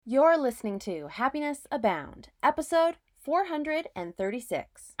You're listening to Happiness Abound, episode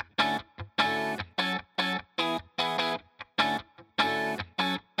 436.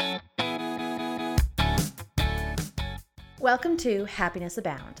 Welcome to Happiness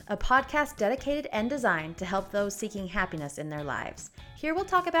Abound, a podcast dedicated and designed to help those seeking happiness in their lives. Here we'll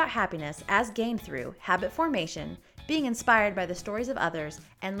talk about happiness as gained through habit formation, being inspired by the stories of others,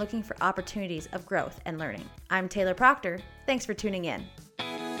 and looking for opportunities of growth and learning. I'm Taylor Proctor. Thanks for tuning in.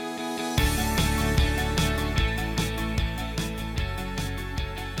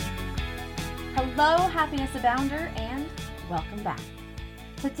 Hello, Happiness Abounder, and welcome back.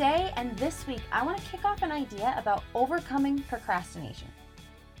 Today and this week, I want to kick off an idea about overcoming procrastination.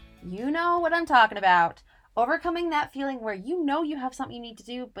 You know what I'm talking about. Overcoming that feeling where you know you have something you need to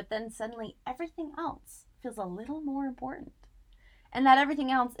do, but then suddenly everything else feels a little more important. And that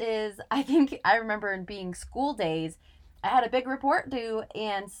everything else is, I remember in being school days, I had a big report due,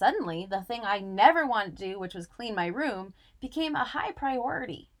 and suddenly the thing I never wanted to do, which was clean my room, became a high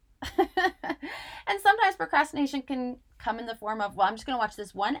priority. And sometimes procrastination can come in the form of, well, I'm just going to watch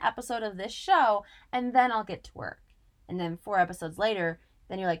this one episode of this show and then I'll get to work. And then 4 episodes later,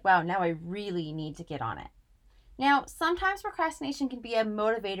 then you're like, wow, now I really need to get on it. Now, sometimes procrastination can be a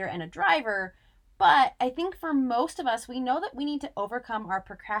motivator and a driver, but I think for most of us, we know that we need to overcome our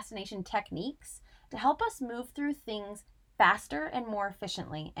procrastination techniques to help us move through things faster and more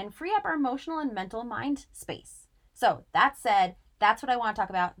efficiently and free up our emotional and mental mind space. So that said, that's what I want to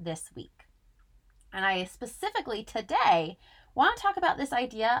talk about this week. And I specifically today want to talk about this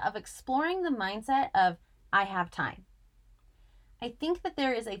idea of exploring the mindset of I have time. I think that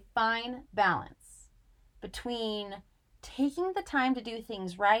there is a fine balance between taking the time to do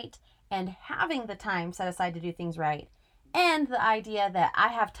things right and having the time set aside to do things right, and the idea that I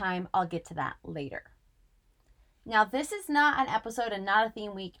have time, I'll get to that later. Now, this is not an episode and not a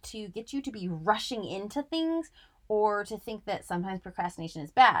theme week to get you to be rushing into things or to think that sometimes procrastination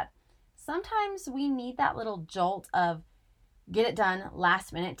is bad. Sometimes we need that little jolt of get it done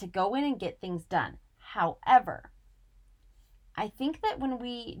last minute to go in and get things done. However, I think that when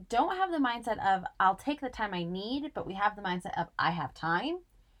we don't have the mindset of I'll take the time I need, but we have the mindset of I have time,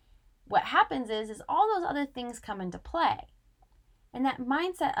 what happens is all those other things come into play. And that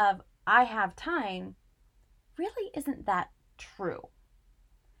mindset of I have time really isn't that true.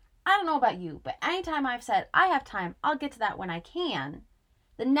 I don't know about you, but anytime I've said I have time, I'll get to that when I can,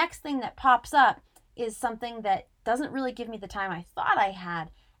 the next thing that pops up is something that doesn't really give me the time I thought I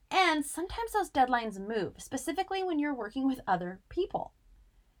had. And sometimes those deadlines move, specifically when you're working with other people.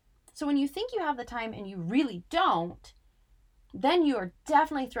 So when you think you have the time and you really don't, then you are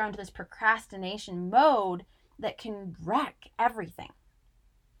definitely thrown to this procrastination mode that can wreck everything.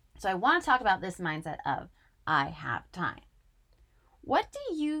 So I want to talk about this mindset of I have time. What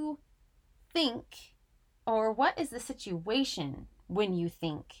do you think, or what is the situation when you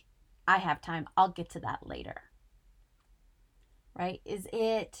think, I have time, I'll get to that later? Right? Is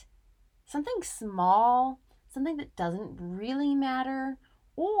it something small, something that doesn't really matter?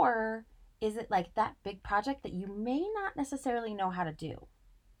 Or is it like that big project that you may not necessarily know how to do?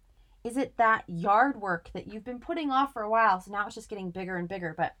 Is it that yard work that you've been putting off for a while, so now it's just getting bigger and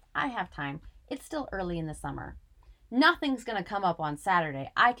bigger, but I have time. It's still early in the summer. Nothing's going to come up on Saturday.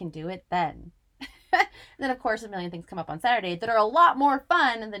 I can do it then. Then, of course, a million things come up on Saturday that are a lot more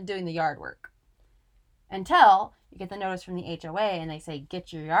fun than doing the yard work. Until you get the notice from the HOA and they say,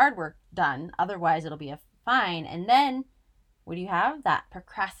 get your yard work done. Otherwise, it'll be a fine. And then what do you have? That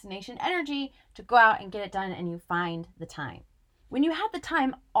procrastination energy to go out and get it done, and you find the time. When you had the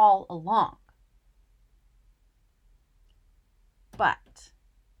time all along. But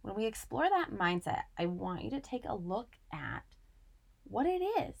when we explore that mindset, I want you to take a look at what it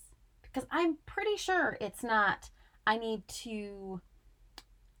is. Because I'm pretty sure it's not, I need to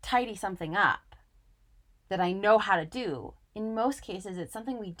tidy something up that I know how to do. In most cases, it's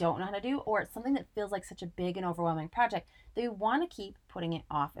something we don't know how to do, or it's something that feels like such a big and overwhelming project that we want to keep putting it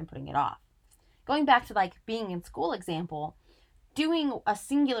off and putting it off. Going back to like being in school example, doing a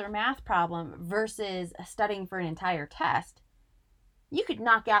singular math problem versus studying for an entire test, you could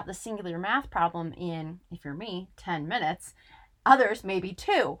knock out the singular math problem in, if you're me, 10 minutes. Others maybe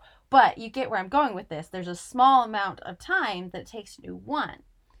 2. But you get where I'm going with this. There's a small amount of time that it takes to do one.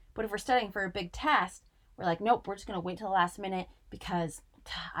 But if we're studying for a big test, we're like, nope, we're just going to wait till the last minute because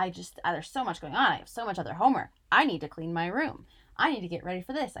there's so much going on. I have so much other homework. I need to clean my room. I need to get ready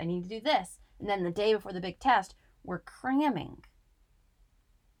for this. I need to do this. And then the day before the big test, we're cramming.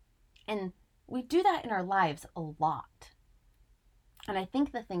 And we do that in our lives a lot. And I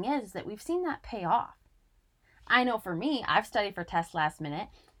think the thing is that we've seen that pay off. I know for me, I've studied for tests last minute,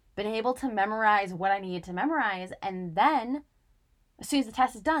 been able to memorize what I needed to memorize, and then as soon as the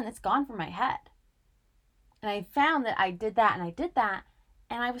test is done, it's gone from my head. And I found that I did that,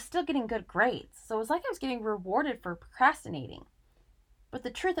 and I was still getting good grades. So it was like I was getting rewarded for procrastinating. But the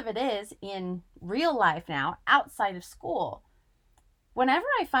truth of it is, in real life now, outside of school, whenever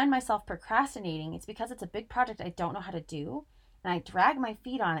I find myself procrastinating, it's because it's a big project I don't know how to do, and I drag my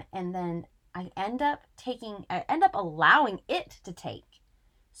feet on it, and then I end up allowing it to take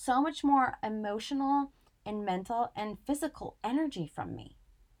so much more emotional and mental and physical energy from me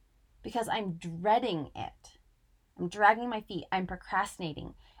because I'm dreading it. I'm dragging my feet. I'm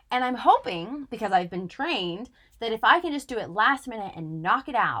procrastinating. And I'm hoping, because I've been trained, that if I can just do it last minute and knock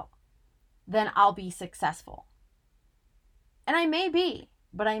it out, then I'll be successful. And I may be,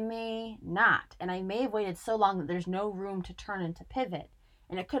 but I may not. And I may have waited so long that there's no room to turn and to pivot.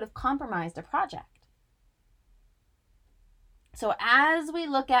 And it could have compromised a project. So as we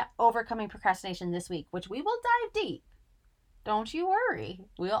look at overcoming procrastination this week, which we will dive deep, don't you worry,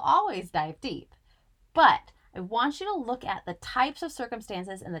 we'll always dive deep. But I want you to look at the types of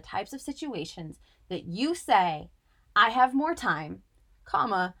circumstances and the types of situations that you say, I have more time,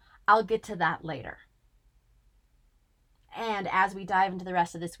 comma, I'll get to that later. And as we dive into the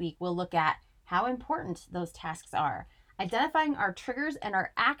rest of this week, we'll look at how important those tasks are, identifying our triggers and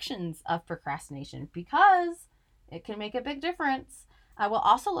our actions of procrastination, because it can make a big difference. I will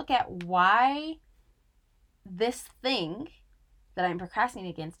also look at why this thing that I'm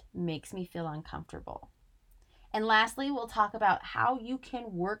procrastinating against makes me feel uncomfortable. And lastly, we'll talk about how you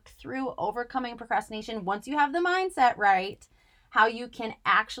can work through overcoming procrastination once you have the mindset right, how you can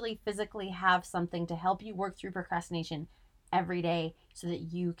actually physically have something to help you work through procrastination every day so that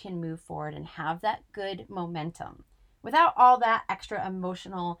you can move forward and have that good momentum without all that extra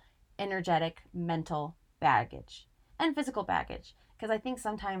emotional, energetic, mental baggage and physical baggage. Because I think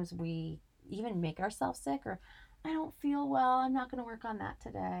sometimes we even make ourselves sick, or I don't feel well, I'm not going to work on that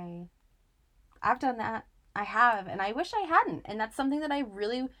today. I've done that. I have, and I wish I hadn't. And that's something that I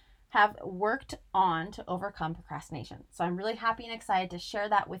really have worked on to overcome procrastination. So I'm really happy and excited to share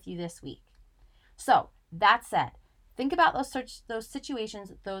that with you this week. So that said, think about those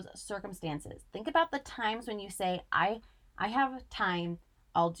situations, those circumstances. Think about the times when you say, I have time,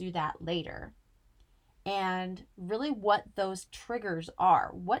 I'll do that later. And really what those triggers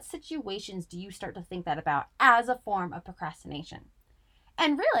are. What situations do you start to think that about as a form of procrastination?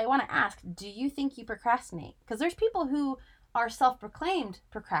 And really, I want to ask, do you think you procrastinate? Because there's people who are self-proclaimed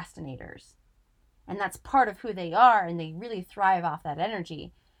procrastinators. And that's part of who they are, and they really thrive off that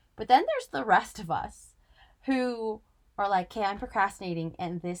energy. But then there's the rest of us who are like, okay, I'm procrastinating,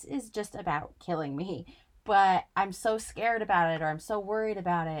 and this is just about killing me. But I'm so scared about it, or I'm so worried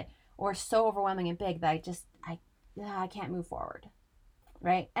about it, or so overwhelming and big that I can't move forward.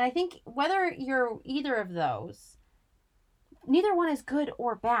 Right? And I think whether you're either of those, neither one is good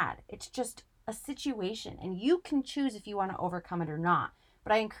or bad. It's just a situation, and you can choose if you want to overcome it or not.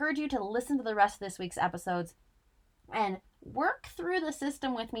 But I encourage you to listen to the rest of this week's episodes and work through the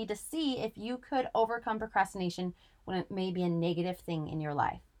system with me to see if you could overcome procrastination when it may be a negative thing in your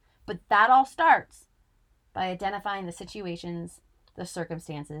life. But that all starts by identifying the situations, the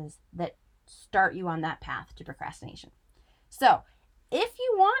circumstances that start you on that path to procrastination. So if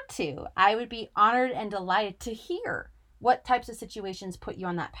you want to, I would be honored and delighted to hear what types of situations put you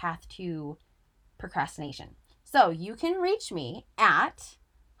on that path to procrastination. So you can reach me at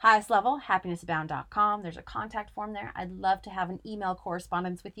highestlevelhappinessabound.com. There's a contact form there. I'd love to have an email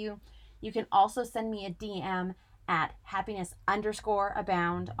correspondence with you. You can also send me a DM at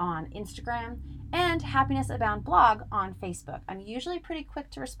happiness_abound on Instagram and Happiness Abound blog on Facebook. I'm usually pretty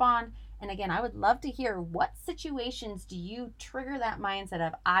quick to respond. And again, I would love to hear what situations do you trigger that mindset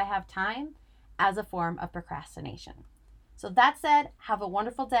of I have time as a form of procrastination. So that said, have a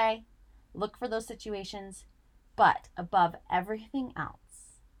wonderful day. Look for those situations. But above everything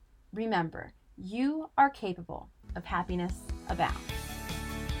else, remember, you are capable of happiness abound.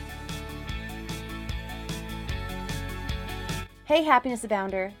 Hey, Happiness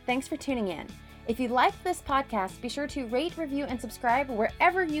Abounder. Thanks for tuning in. If you like this podcast, be sure to rate, review, and subscribe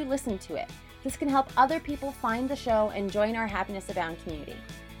wherever you listen to it. This can help other people find the show and join our Happiness Abound community.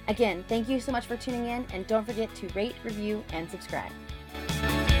 Again, thank you so much for tuning in, and don't forget to rate, review, and subscribe.